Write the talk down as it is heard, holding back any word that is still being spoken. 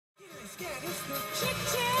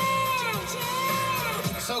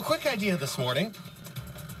So, quick idea this morning.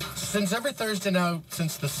 Since every Thursday now,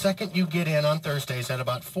 since the second you get in on Thursdays at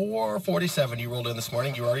about 4:47, you rolled in this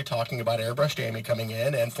morning, you were already talking about Airbrushed Amy coming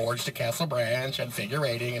in and Forged to Castle Branch and figure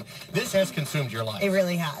eighting, and this has consumed your life. It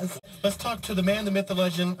really has. Let's talk to the man, the myth, the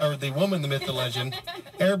legend, or the woman, the myth, the legend.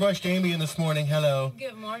 Airbrushed Amy in this morning. Hello.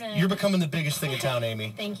 Good morning. You're becoming the biggest thing in town,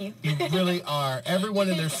 Amy. Thank you. You really are. Everyone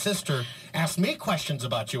and their sister asks me questions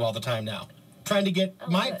about you all the time now, trying to get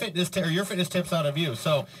my fitness or your fitness tips out of you.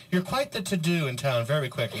 So you're quite the to-do in town very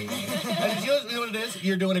quickly. And you know what it is?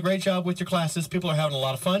 You're doing a great job with your classes. People are having a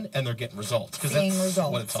lot of fun, and they're getting results. Because that's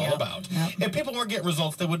what it's all about. Yep. If people weren't getting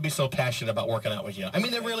results, they wouldn't be so passionate about working out with you. I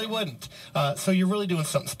mean, they really wouldn't. So you're really doing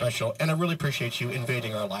something special, and I really appreciate you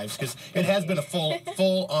invading our lives, because it has been a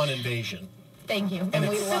full-on invasion. Thank you. And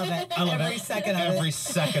we love it. I love every second of it. Every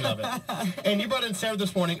second of it. And you brought in Sarah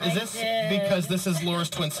this morning. Is this because this is Laura's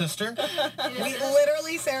twin sister? We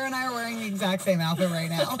literally, Sarah and I are wearing the exact same outfit right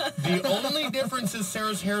now. The only difference is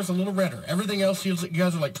Sarah's hair is a little redder. Everything else, you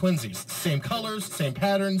guys are like twinsies. Same colors, same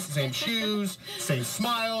patterns, same shoes, same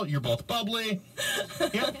smile. You're both bubbly.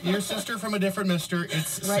 Yep, your sister from a different mister.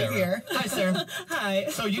 It's right Sarah. here. Hi, Sarah. Hi.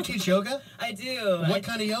 So you teach yoga? I do. What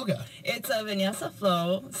kind of yoga? It's a Vinyasa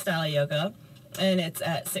flow style yoga, and it's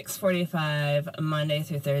at 6:45 Monday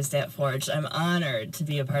through Thursday at Forged. I'm honored to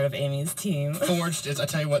be a part of Amy's team. Forged is, I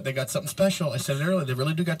tell you what, they got something special. I said it earlier, they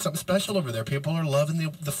really do got something special over there. People are loving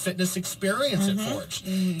the fitness experience at Forged.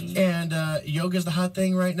 And yoga's the hot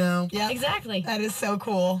thing right now. Yeah, exactly. That is so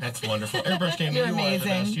cool. That's wonderful. Airbrushed Amy, You're you are the best.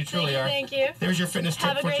 amazing. You truly are. Thank you. There's your fitness tip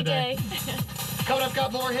Have a for great today. day. Coming up,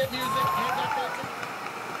 got more hit music. And got